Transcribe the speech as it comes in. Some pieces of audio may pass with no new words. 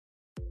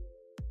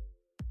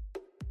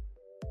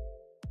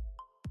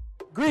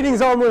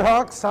Greetings, Armwood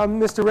Hawks. I'm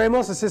Mr.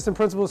 Ramos, Assistant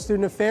Principal of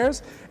Student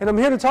Affairs, and I'm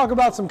here to talk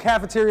about some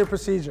cafeteria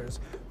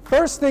procedures.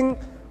 First thing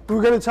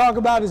we're going to talk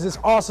about is this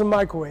awesome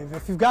microwave.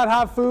 If you've got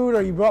hot food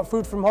or you brought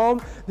food from home,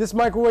 this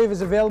microwave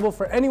is available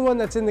for anyone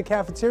that's in the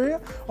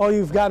cafeteria. All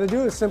you've got to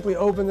do is simply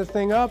open the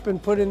thing up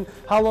and put in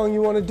how long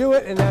you want to do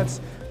it, and that's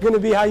going to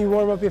be how you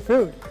warm up your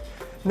food.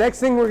 Next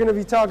thing we're going to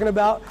be talking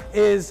about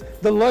is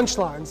the lunch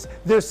lines.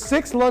 There's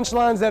 6 lunch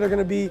lines that are going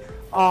to be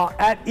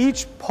at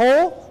each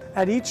pole.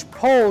 At each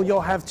pole,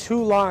 you'll have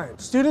 2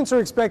 lines. Students are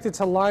expected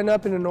to line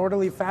up in an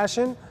orderly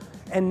fashion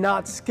and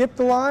not skip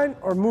the line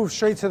or move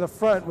straight to the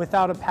front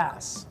without a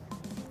pass.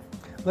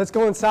 Let's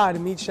go inside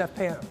and meet Chef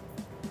Pam.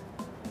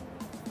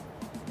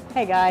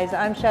 Hey guys,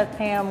 I'm Chef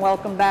Pam.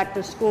 Welcome back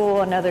to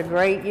school. Another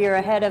great year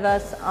ahead of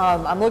us.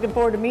 I'm looking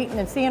forward to meeting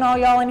and seeing all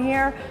y'all in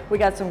here. We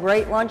got some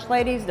great lunch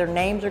ladies. Their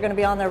names are going to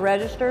be on their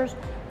registers.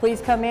 Please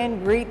come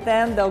in, greet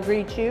them, they'll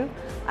greet you.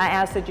 I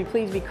ask that you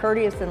please be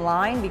courteous in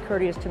line, be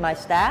courteous to my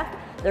staff.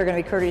 They're going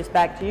to be courteous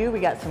back to you. We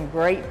got some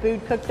great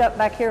food cooked up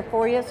back here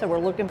for you, so we're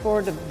looking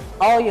forward to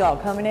all y'all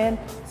coming in,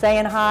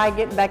 saying hi,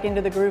 getting back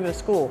into the groove of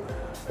school.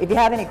 If you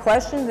have any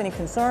questions, any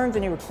concerns,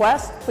 any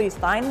requests, please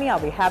find me. I'll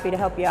be happy to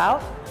help you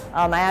out.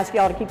 I ask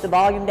y'all to keep the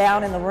volume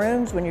down in the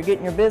rooms when you're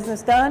getting your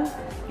business done.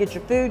 Get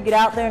your food, get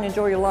out there and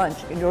enjoy your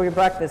lunch, enjoy your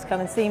breakfast.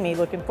 Come and see me.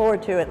 Looking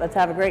forward to it. Let's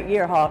have a great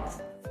year,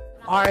 Hawks.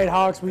 All right,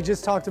 Hawks, we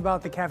just talked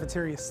about the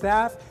cafeteria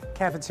staff,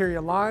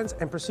 cafeteria lines,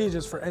 and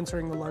procedures for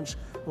entering the lunch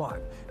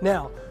line.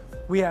 Now,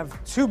 we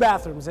have 2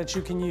 bathrooms that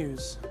you can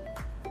use.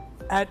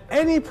 At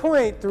any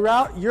point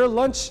throughout your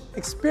lunch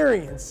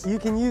experience, you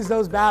can use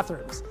those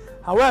bathrooms.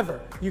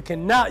 However, you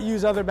cannot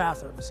use other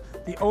bathrooms.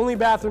 The only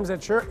bathrooms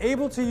that you're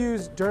able to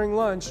use during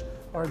lunch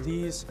are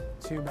these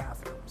 2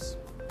 bathrooms.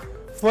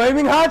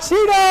 Flaming Hot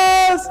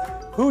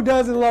Cheetos! Who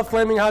doesn't love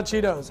Flaming Hot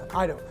Cheetos?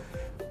 I don't.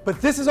 But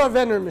this is our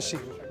vending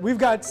machine. We've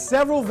got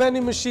several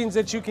vending machines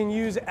that you can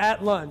use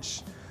at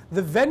lunch.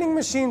 The vending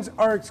machines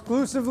are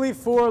exclusively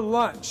for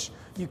lunch.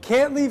 You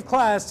can't leave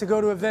class to go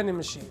to a vending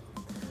machine.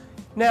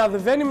 Now, the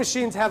vending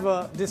machines have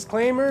a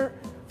disclaimer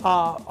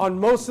on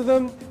most of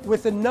them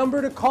with a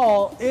number to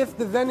call if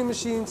the vending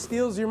machine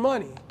steals your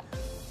money.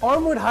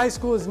 Armwood High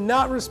School is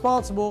not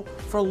responsible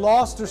for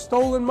lost or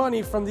stolen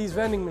money from these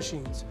vending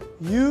machines.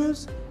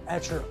 Use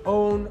at your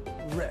own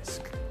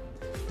risk.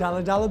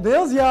 Dollar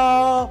bills,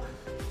 y'all.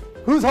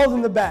 Who's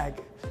holding the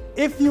bag?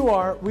 If you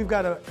are, we've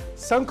got a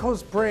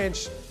Suncoast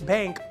branch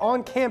bank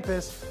on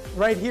campus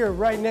right here,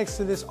 right next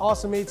to this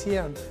awesome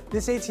ATM.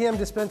 This ATM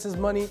dispenses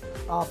money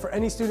for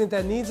any student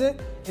that needs it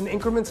in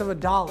increments of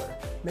 $1.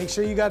 Make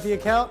sure you got the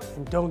account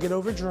and don't get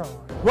overdrawn.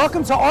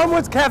 Welcome to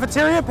Armwood's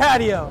Cafeteria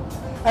Patio.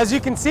 As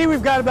you can see,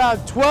 we've got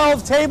about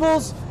 12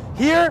 tables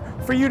here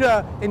for you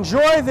to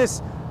enjoy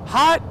this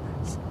hot,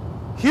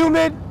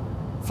 humid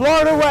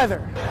Florida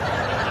weather.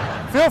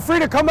 Feel free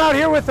to come out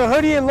here with a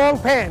hoodie and long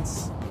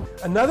pants.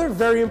 Another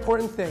very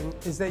important thing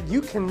is that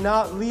you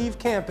cannot leave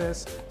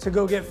campus to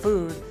go get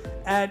food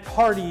at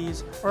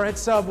Hardee's or at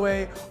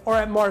Subway or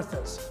at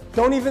Martha's.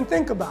 Don't even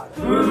think about it.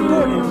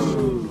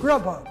 DoorDash,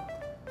 Grubhub,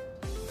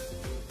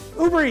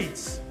 Uber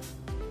Eats,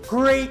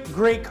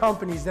 great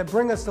companies that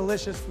bring us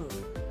delicious food.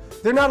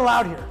 They're not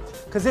allowed here,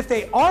 because if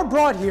they are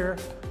brought here,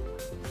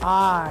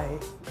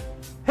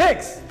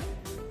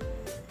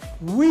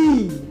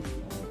 we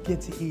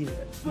get to eat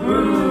it.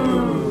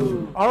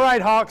 All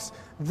right, Hawks.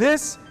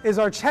 This is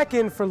our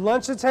check-in for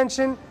lunch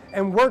attention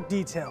and work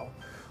detail.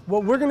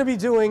 What we're going to be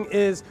doing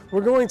is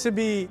we're going to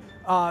be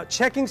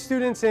checking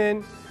students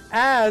in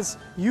as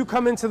you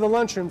come into the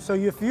lunchroom. So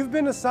if you've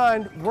been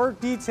assigned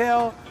work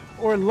detail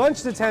or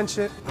lunch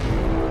detention, all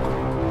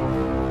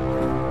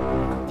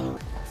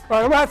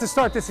right, I'm going to have to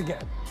start this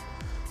again.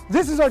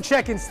 This is our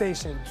check-in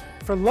station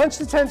for lunch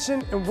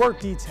detention and work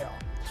detail.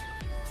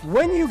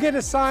 When you get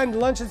assigned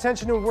lunch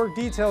detention and work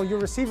detail,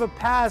 you'll receive a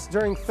pass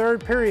during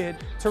 3rd period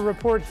to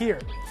report here.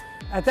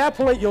 At that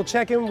point, you'll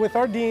check in with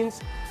our deans,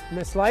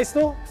 Ms.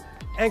 Leistel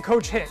and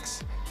Coach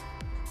Hicks.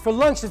 For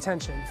lunch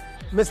detention,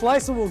 Ms.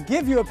 Leistel will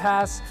give you a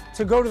pass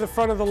to go to the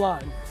front of the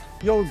line.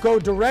 You'll go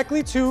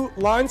directly to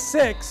line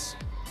 6,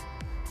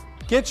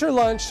 get your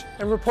lunch,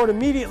 and report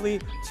immediately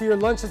to your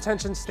lunch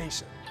detention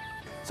station.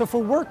 So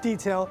for work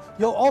detail,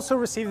 you'll also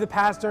receive the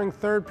pass during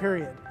 3rd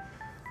period.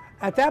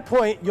 At that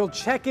point, you'll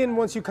check in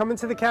once you come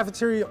into the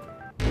cafeteria.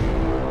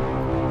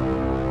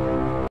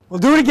 We'll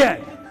do it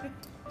again.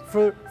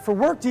 For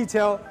work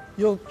detail,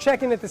 you'll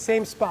check in at the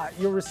same spot.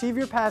 You'll receive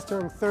your pass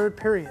during 3rd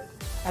period.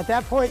 At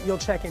that point, you'll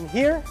check in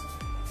here,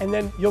 and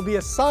then you'll be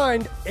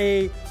assigned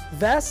a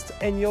vest,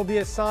 and you'll be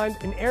assigned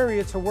an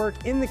area to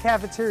work in the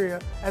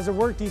cafeteria as a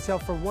work detail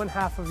for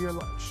 1/2 of your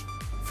lunch.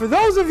 For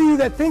those of you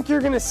that think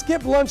you're gonna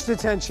skip lunch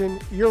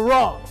detention, you're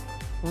wrong.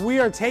 We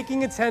are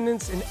taking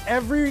attendance in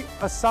every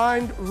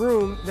assigned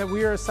room that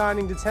we are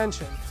assigning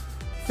detention.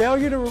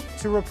 Failure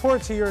to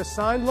report to your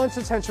assigned lunch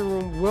detention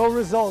room will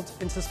result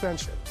in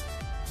suspension.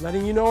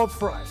 Letting you know up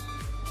front,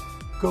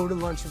 go to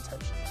lunch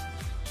detention.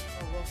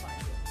 Or we'll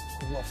find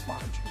you. We'll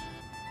find you.